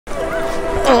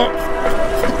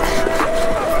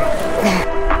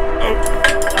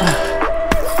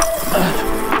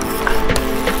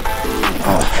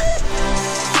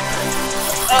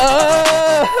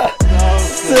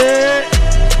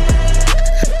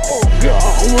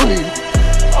Holy.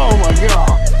 Oh my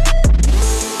God.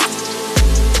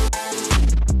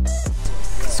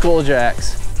 School of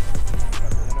Jacks.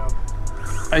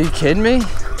 Are you kidding me?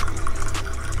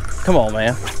 Come on,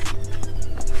 man.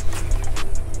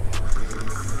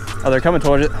 Oh, they're coming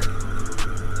towards it.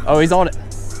 Oh, he's on it.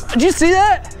 Did you see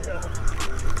that? Yeah.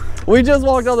 We just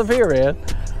walked on the pier, man.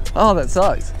 Oh, that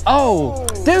sucks. Oh,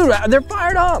 dude, they're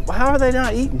fired up. How are they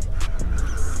not eating?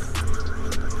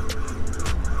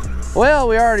 Well,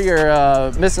 we already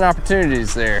are missing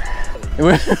opportunities there.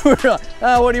 What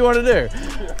do you want to do?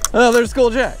 Oh, there's School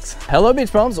Jacks. Hello,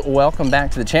 Beach Bums. Welcome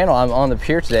back to the channel. I'm on the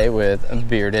pier today with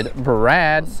Bearded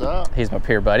Brad. What's up? He's my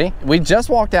pier buddy. We just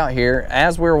walked out here.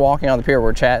 As we were walking on the pier,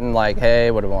 we're chatting like,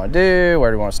 hey, what do we want to do?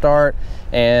 Where do we want to start?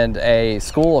 And a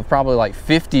school of probably like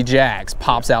 50 jacks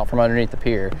pops out from underneath the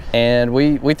pier. And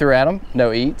we threw at them,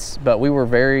 no eats, but we were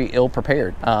very ill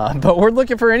prepared. But we're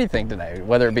looking for anything today,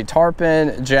 whether it be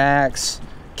tarpon, jacks,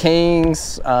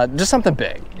 kings, just something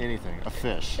big. Anything, a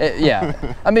fish.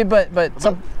 Yeah, I mean, but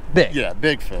some big. Yeah,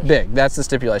 big fish. Big, that's the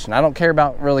stipulation. I don't care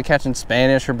about really catching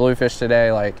Spanish or bluefish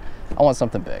today. Like, I want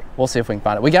something big. We'll see if we can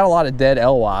find it. We got a lot of dead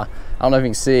LY. I don't know if you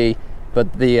can see,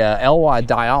 but the LY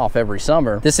die off every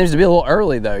summer. This seems to be a little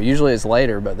early though. Usually it's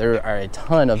later, but there are a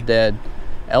ton of dead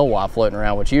LY floating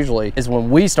around, which usually is when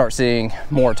we start seeing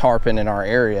more tarpon in our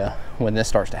area when this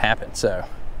starts to happen. So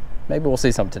maybe we'll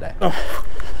see something today.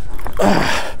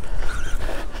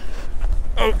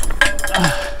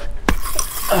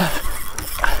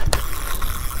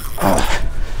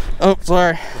 Oh,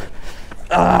 sorry.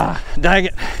 Dang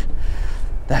it.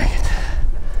 Dang it.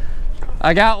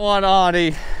 I got one on.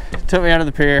 He took me under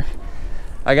the pier.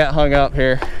 I got hung up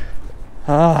here.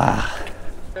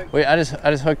 Wait, I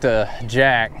just hooked a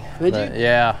jack. Did you?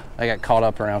 Yeah, I got caught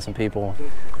up around some people.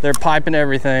 They're piping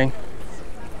everything.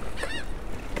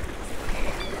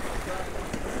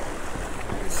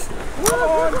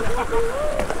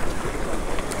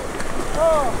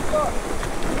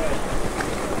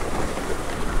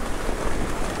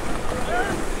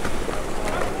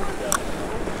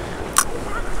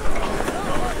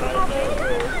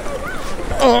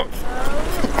 Oh.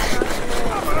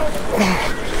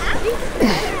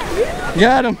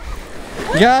 Got him.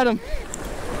 Got him.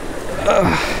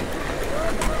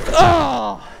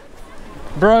 Oh,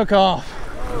 broke off.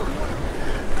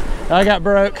 I got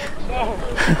broke.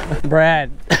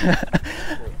 Brad,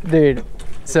 dude.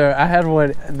 So I had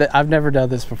one. I've never done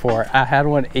this before. I had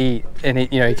one eat, and he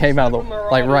came out of the,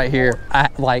 like right here. I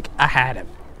had him.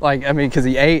 Like, I mean, because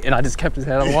he ate, and I just kept his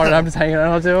head on the water, and I'm just hanging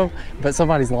on to him. But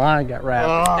somebody's line got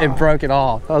wrapped and broke it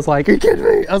off. I was like, are you kidding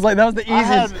me? I was like, that was the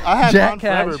easiest I had jack mine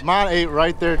catch. forever. Mine ate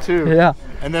right there too. Yeah.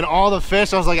 And then all the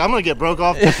fish, I was like, I'm gonna get broke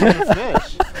off just from the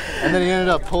fish. And then he ended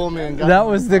up pulling me and got That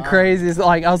was the craziest.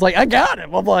 Like, I was like, I got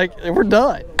him. I'm like, we're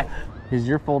done. Is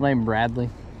your full name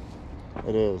Bradley?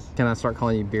 It is. Can I start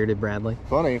calling you Bearded Bradley?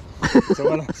 Funny. So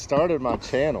when I started my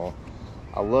channel,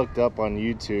 I looked up on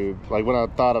YouTube, like when I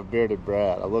thought of Bearded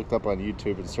Brad, I looked up on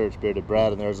YouTube and searched Bearded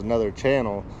Brad, and there was another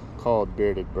channel called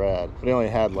Bearded Brad. But he only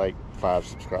had like 5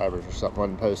 subscribers or something,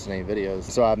 wasn't posting any videos.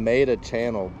 So I made a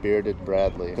channel, Bearded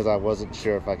Bradley, because I wasn't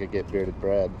sure if I could get Bearded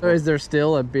Brad. Or is there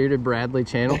still a Bearded Bradley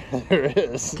channel? There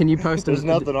is. Can you post There's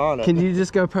nothing on it. Can you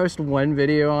just go post one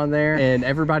video on there and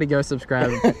everybody go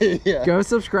subscribe? Yeah. Go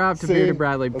subscribe to Bearded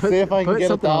Bradley. Let's see if I can get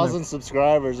 1,000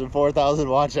 subscribers and 4,000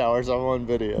 watch hours on one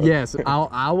video. Yes,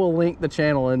 I will link the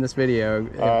channel in this video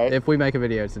if we make a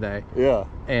video today. Yeah.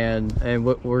 And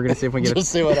we're gonna see if we can get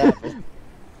just see what happens.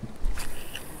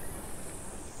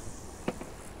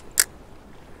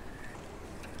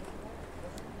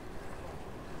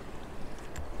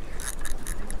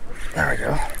 There we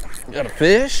go. Got a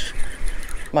fish.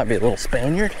 Might be a little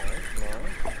Spaniard.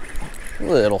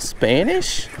 Little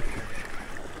Spanish.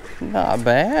 Not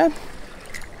bad.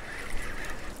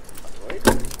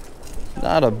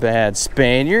 Not a bad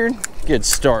Spaniard. Good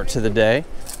start to the day.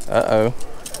 Uh-oh.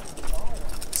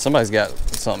 Somebody's got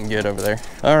something good over there.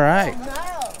 All right.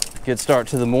 Good start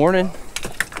to the morning.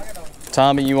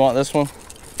 Tommy, you want this one?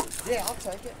 Yeah, I'll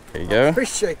take it. There you go.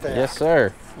 Appreciate that. Yes,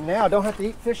 sir. Now I don't have to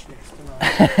eat fish sticks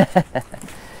tonight.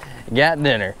 Got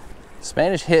dinner.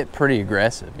 Spanish hit pretty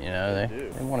aggressive, you know.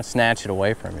 They want to snatch it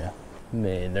away from you. I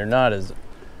mean, they're not as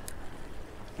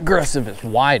aggressive as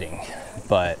whiting,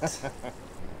 but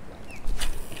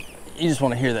you just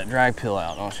want to hear that drag peel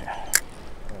out, don't you? Yeah,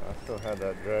 I still had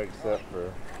that drag set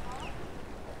for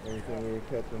anything we were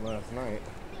catching last night.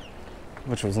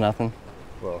 Which was nothing.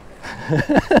 Well,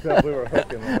 except we were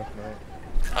hooking last night.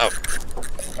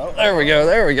 Oh, there we go,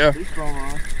 there we go. He's falling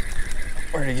off.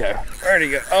 Where'd he go? Where'd he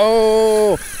go?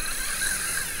 Oh!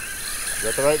 Is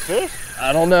that the right fish?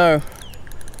 I don't know.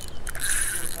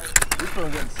 This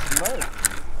one's getting smoked.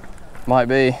 Might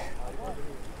be.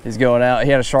 He's going out.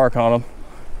 He had a shark on him.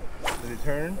 Did he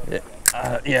turn? Yeah.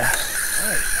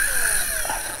 Nice.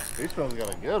 This one's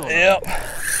got a good one. Yep.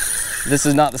 This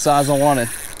is not the size I wanted.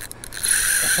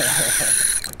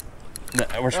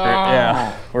 We're screwed.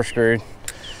 Yeah, we're screwed.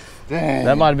 Dang.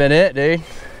 That might have been it, dude.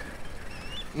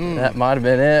 That might have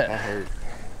been it. That hurt.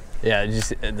 Yeah,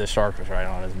 just the shark was right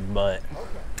on his butt.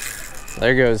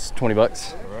 There goes 20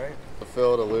 bucks. Right. The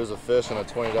Phil to lose a fish and a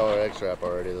 $20 egg trap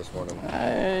already this morning.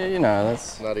 You know,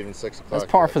 that's Not even 6 o'clock.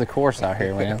 par for the course out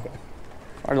here, man.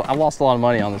 I lost a lot of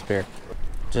money on this pier.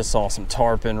 Just saw some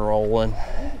tarpon rolling.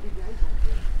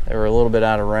 They were a little bit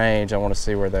out of range. I want to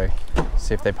see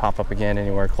if they pop up again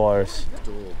anywhere close.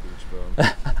 Dual beach bum.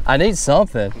 I need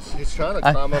something. He's trying to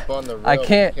climb up on the rail. I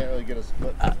can't. He can't really get his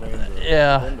foot between the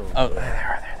Yeah. spindles. Oh, there they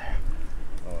are.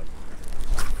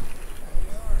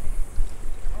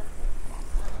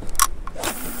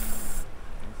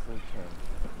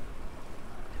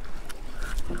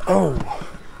 Oh.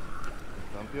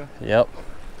 Dump you? Yep.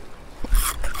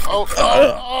 Oh.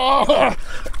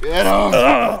 Get him.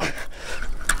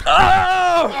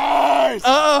 Nice.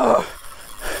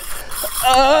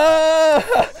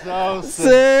 So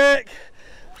sick.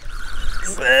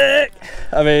 Sick.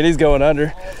 I mean, he's going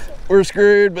under. We're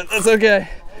screwed, but that's okay.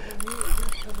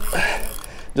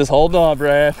 Just hold on,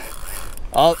 Brad.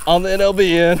 On the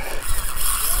NLB end.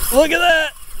 Look at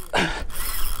that.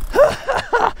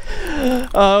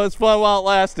 Oh, it's fun while it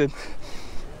lasted.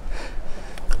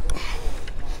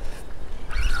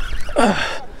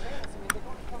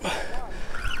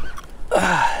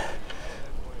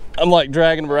 I'm like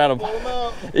dragging him around.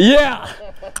 Yeah.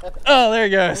 Oh, there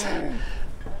he goes.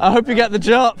 I hope you got the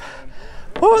jump.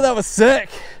 Oh, that was sick.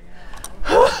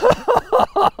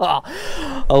 I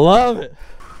love it.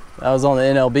 That was on the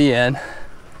NLB end.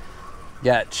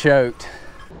 Got choked.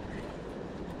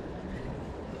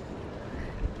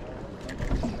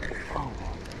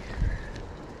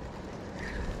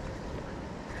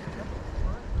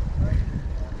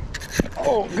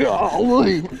 Oh,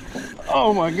 golly.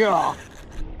 Oh, my God.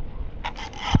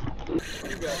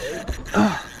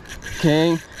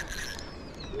 King.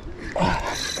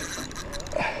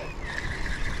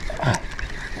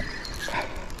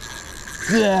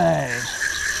 Dang.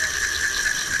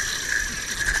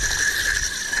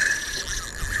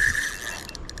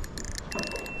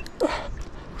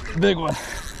 Big one.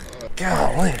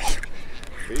 Golly.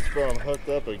 Beach bum hooked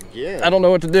up again. I don't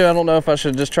know what to do. I don't know if I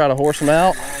should just try to horse him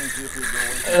out.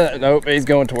 Nope, he's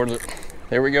going towards it.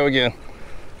 There we go again.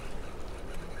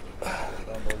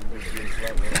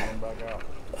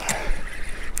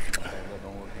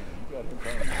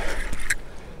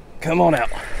 Come on out.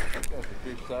 That's the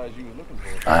fish size you were looking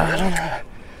for. I don't know.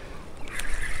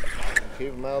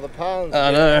 Keep him out of the ponds.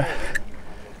 I know.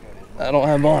 I don't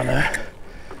have mine though.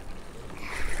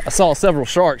 I saw several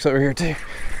sharks over here too.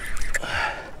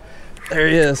 There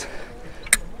he is.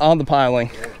 On the piling.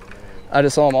 I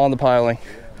just saw him on the piling.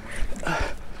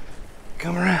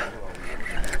 Come around.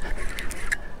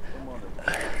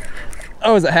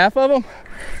 Oh, is it half of them?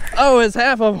 Oh, it's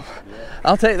half of them.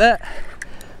 I'll take that.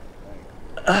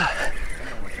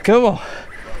 Come on.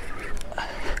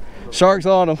 Sharks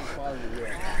on them.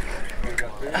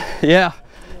 Yeah.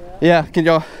 Yeah, can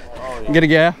y'all get a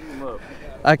gaff?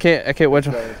 I can't watch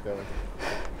them.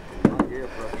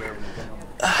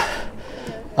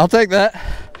 I'll take that.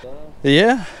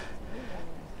 Yeah.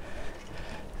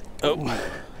 Oh.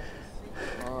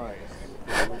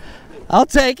 I'll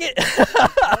take it.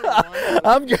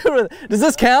 I'm good with it. Does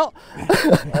this count?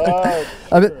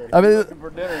 I mean,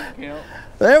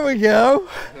 there we go.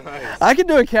 Nice. I can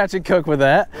do a catch and cook with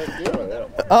that. Let's do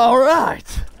it. All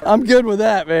right. I'm good with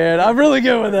that, man. I'm really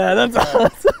good with that. That's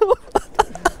awesome.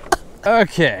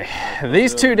 Okay,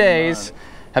 these 2 days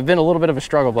have been a little bit of a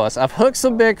struggle bus. I've hooked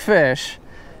some big fish,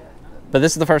 but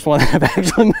this is the first one that I've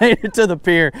actually made it to the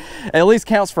pier. It at least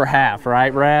counts for half,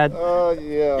 right, Brad?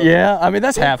 Yeah. Yeah, I mean,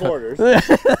 that's half. Quarters.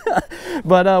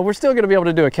 But we're still gonna be able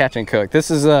to do a catch and cook.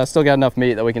 This is still got enough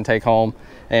meat that we can take home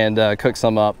and cook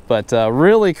some up. But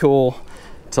really cool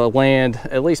to land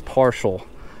at least partial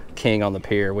king on the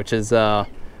pier, which is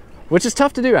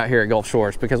tough to do out here at Gulf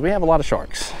Shores because we have a lot of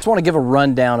sharks. Just want to give a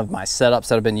rundown of my setups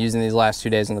that I've been using these last 2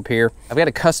 days on the pier. I've got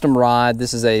a custom rod.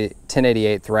 This is a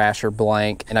 1088 Thrasher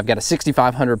blank, and I've got a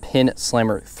 6500 pin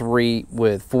slammer 3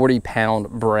 with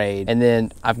 40-pound braid. And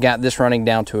then I've got this running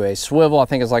down to a swivel. I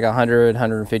think it's like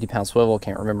 150-pound swivel.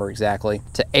 Can't remember exactly.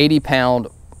 To 80-pound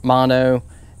mono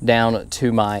down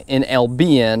to my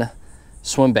NLBN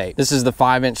swim bait. This is the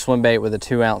 5-inch swim bait with a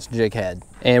 2-ounce jig head.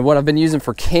 And what I've been using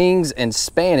for kings and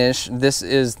Spanish, this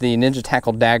is the Ninja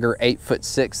Tackle Dagger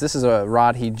 8'6". This is a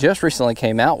rod he just recently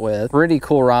came out with. Pretty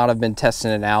cool rod. I've been testing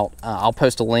it out. I'll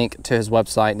post a link to his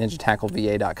website,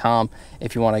 ninjatackleva.com,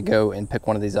 if you want to go and pick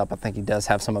one of these up. I think he does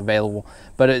have some available,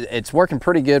 but it's working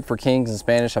pretty good for kings and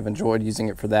Spanish. I've enjoyed using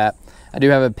it for that. I do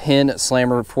have a Pin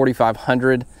Slammer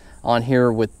 4500 on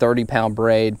here with 30-pound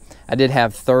braid. I did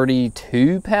have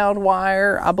 32-pound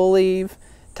wire, I believe,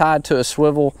 tied to a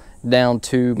swivel down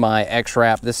to my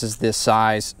X-Wrap. This is this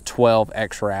size 12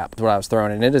 X-Wrap, is what I was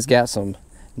throwing, and it has got some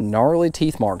gnarly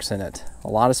teeth marks in it. A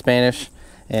lot of Spanish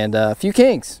and a few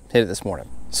kings hit it this morning.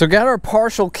 So got our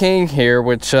partial king here,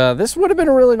 which this would have been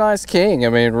a really nice king. I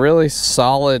mean, really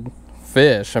solid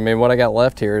fish. I mean, what I got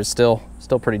left here is still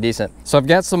pretty decent. So I've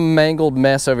got some mangled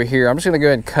mess over here. I'm just gonna go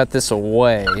ahead and cut this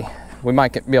away. We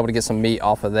might be able to get some meat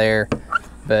off of there,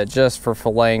 but just for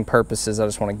filleting purposes, I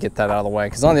just want to get that out of the way,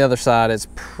 because on the other side it's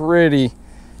pretty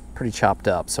chopped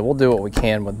up. So we'll do what we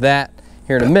can with that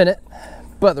here in a minute,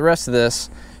 but the rest of this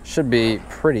should be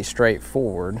pretty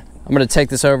straightforward. I'm going to take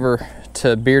this over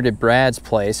to Bearded Brad's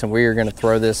place, and we are going to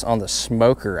throw this on the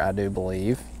smoker, I do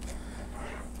believe,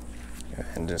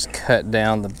 and just cut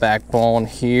down the backbone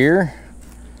here.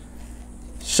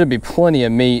 Should be plenty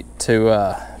of meat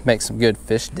to make some good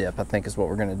fish dip, I think is what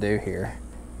we're going to do here.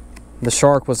 The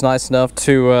shark was nice enough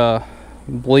to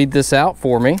bleed this out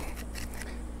for me,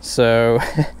 so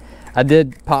I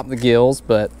did pop the gills,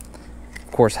 but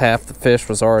of course half the fish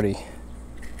was already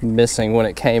missing when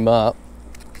it came up.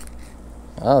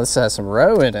 Oh, this has some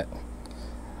roe in it.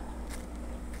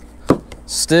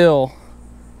 Still,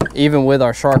 even with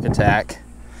our shark attack,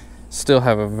 still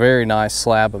have a very nice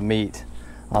slab of meat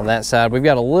on that side. We've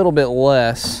got a little bit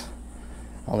less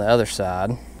on the other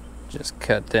side. Just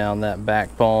cut down that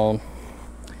backbone.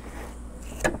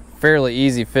 Fairly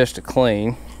easy fish to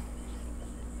clean.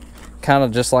 Kind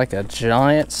of just like a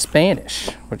giant Spanish,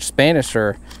 which Spanish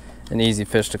are an easy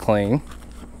fish to clean.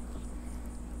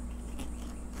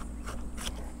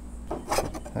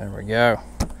 There we go.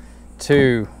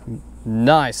 2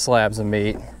 nice slabs of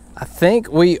meat. I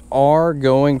think we are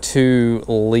going to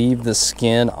leave the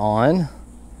skin on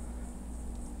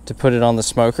to put it on the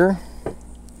smoker.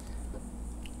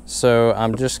 So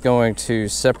I'm just going to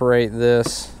separate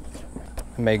this.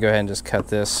 I may go ahead and just cut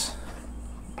this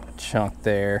chunk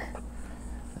there.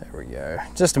 There we go.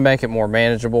 Just to make it more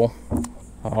manageable.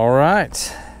 All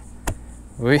right.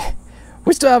 We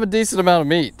still have a decent amount of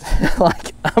meat.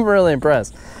 Like, I'm really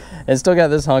impressed. And still got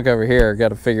this hunk over here. Got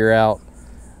to figure out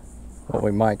what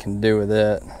we can do with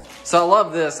it. So I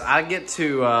love this. I get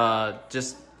to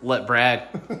just let Brad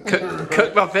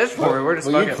cook my fish for me. We're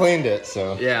just well, you cleaned it,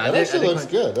 so yeah. That actually looks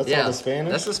good. That's all the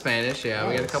Spanish. That's the Spanish. Yeah, nice.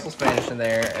 We got a couple Spanish in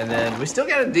there, and then we still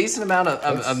got a decent amount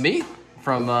of meat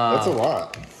from. That's a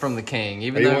lot from the king.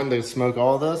 Even Are you though wanting to smoke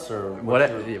all this, or what? I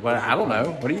don't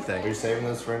know. What do you think? Are you saving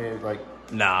this for any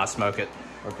Nah, smoke it.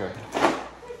 Okay.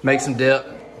 Make some dip.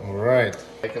 All right.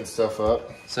 Making stuff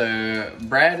up. So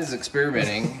Brad is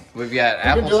experimenting. We've got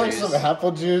apple We're doing juice. some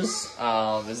apple juice.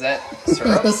 Is that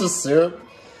syrup? This is syrup.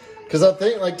 Because I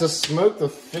think, to smoke the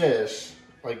fish,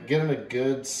 getting a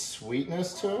good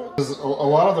sweetness to it. Because a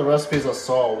lot of the recipes I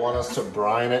saw want us to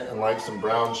brine it and some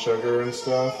brown sugar and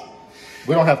stuff.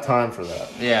 We don't have time for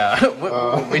that. Yeah,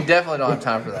 we definitely don't have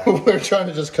time for that. We're trying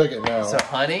to just cook it now. So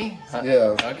honey?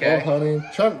 Yeah. Okay. Honey.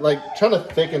 Trying to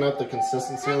thicken up the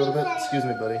consistency a little bit. Excuse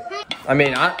me, buddy. I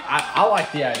mean, I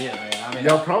like the idea, man. I mean,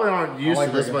 y'all probably aren't used to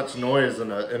this much noise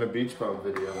in a beach pump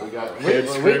video. We got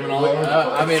kids screaming all over.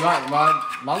 I mean,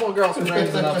 my little girl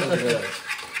screams enough as it is.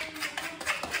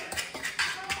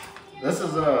 This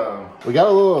is we got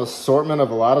a little assortment of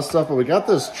a lot of stuff, but we got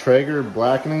this Traeger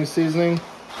blackening seasoning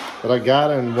that I got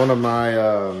in one of my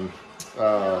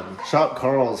Shop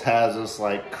Carl's has this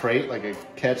crate, a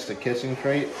catch the kitchen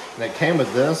crate, and it came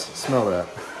with this. Smell that.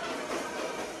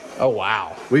 Oh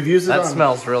wow. We've used it that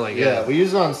smells really good. Yeah, we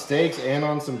use it on steaks and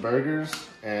on some burgers,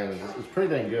 and it's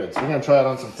pretty dang good. So we're gonna try it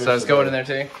on some fish. So it's going in there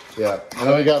too? Yeah. And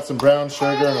then we got some brown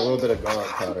sugar and a little bit of garlic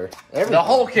powder. Everything. The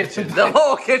whole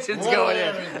kitchen's going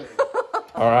in.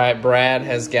 All right, Brad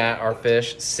has got our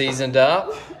fish seasoned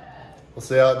up. We'll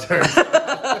see how it turns.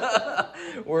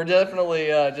 We're definitely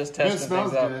just testing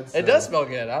things out. Good, so. It does smell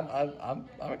good. I'm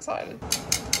excited.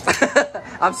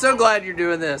 I'm so glad you're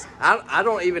doing this. I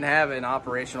don't even have an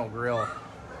operational grill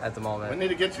at the moment. We need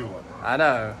to get you one. I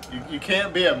know. You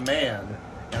can't be a man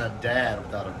and a dad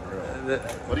without a grill.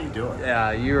 What are you doing?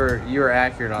 Yeah, you were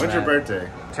accurate on When's that. your birthday?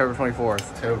 October 24th.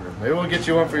 October. Maybe we'll get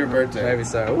you one for your birthday. Maybe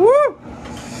so. Woo!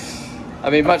 I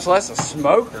mean, much less a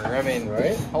smoker. I mean,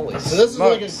 Right? holy So this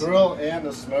smokes. is like a grill and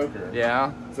a smoker.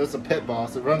 Yeah. So it's a pit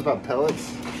boss. It runs by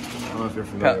pellets. I don't know if you're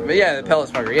familiar. But yeah, the pellet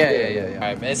smoker. Yeah. All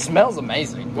right, it smells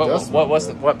amazing.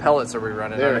 What pellets are we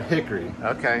running? They're on? hickory.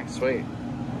 Okay, sweet.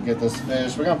 Get this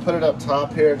fish. We're gonna put it up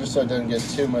top here just so it doesn't get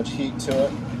too much heat to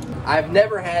it. I've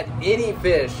never had any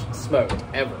fish smoked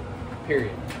ever.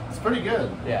 Period. It's pretty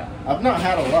good. Yeah. I've not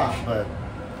had a lot, but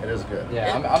it is good.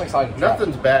 Yeah, I'm excited to try it.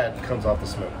 Nothing's bad comes off the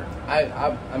smoker.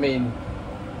 I mean,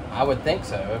 I would think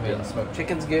so. I mean, Yeah. smoked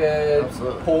chicken's good.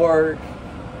 Absolutely. Pork,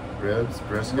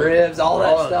 Ribs, all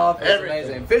that stuff. It's everything.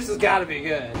 amazing. Fish has got to be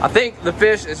good. I think the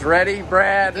fish is ready,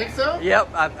 Brad. Think so? Yep,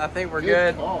 I think we're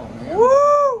good. Call, man.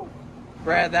 Woo!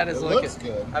 Brad, that is It looking looks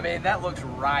good. I mean, that looks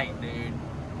right, dude.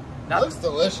 It looks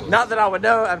delicious. Not that I would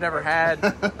know. I've never had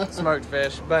smoked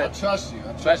fish, I but trust you.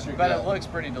 I trust your but gut. it looks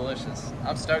pretty delicious.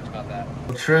 I'm stoked about that.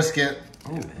 Triscuit.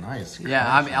 Oh, nice. Yeah,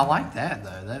 I mean, I like that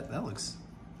though. That looks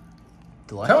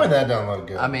delicious. Tell me that don't look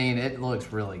good. I mean, it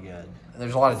looks really good.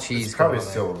 There's a lot of cheese. It's probably going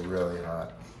on still really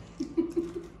hot. there.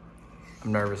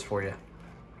 I'm nervous for you.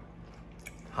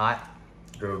 Hot?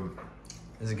 Good.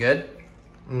 Is it good?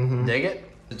 Mm-hmm. Dig it?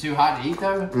 Is it too hot to eat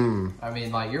though? Mm. I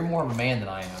mean, like, you're more of a man than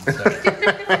I am.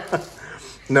 So.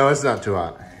 No, it's not too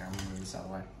hot. Here, I'm gonna move this out of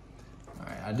the way. All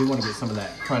right, I do want to get some of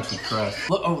that crunchy crust.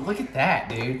 Look at that,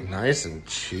 dude. Nice and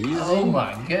cheesy. Oh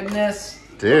my goodness.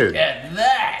 Dude. Look at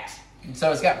that.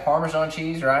 So it's got Parmesan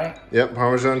cheese, right? Yep,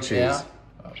 Parmesan cheese. Yeah.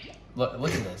 Oh,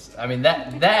 look at this. I mean,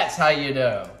 that's how you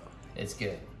know it's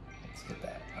good. Let's get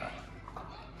that. All right.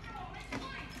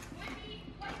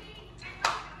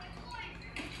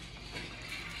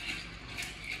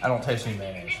 I don't taste any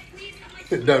mayonnaise.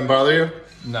 It doesn't bother you?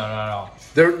 No, not at all.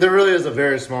 There really is a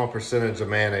very small percentage of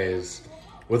mayonnaise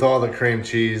with all the cream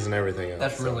cheese and everything else.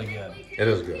 That's really good. It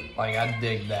is good. Like, I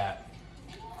dig that.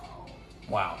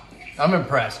 Wow. I'm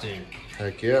impressed, dude.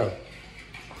 Heck yeah.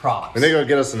 Props. We need to go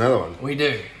get us another one. We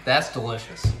do. That's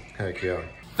delicious. Heck yeah.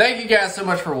 Thank you guys so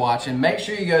much for watching. Make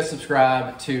sure you go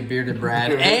subscribe to Bearded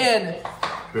Brad and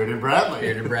Bearded Bradley.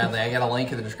 Bearded Bradley. I got a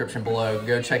link in the description below.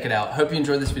 Go check it out. Hope you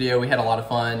enjoyed this video. We had a lot of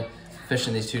fun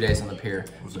fishing these 2 days on the pier.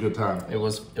 It was a good time. It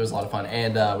was a lot of fun,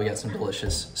 and we got some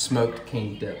delicious smoked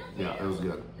king dip. Yeah, it was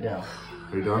good. Yeah.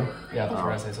 Are you done? Yeah, I thought you were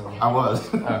gonna say something. I was.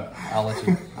 Oh, I'll let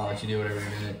you do whatever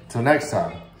you need. Till next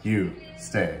time, you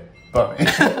stay bummy.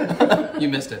 You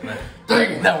missed it, but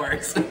that works.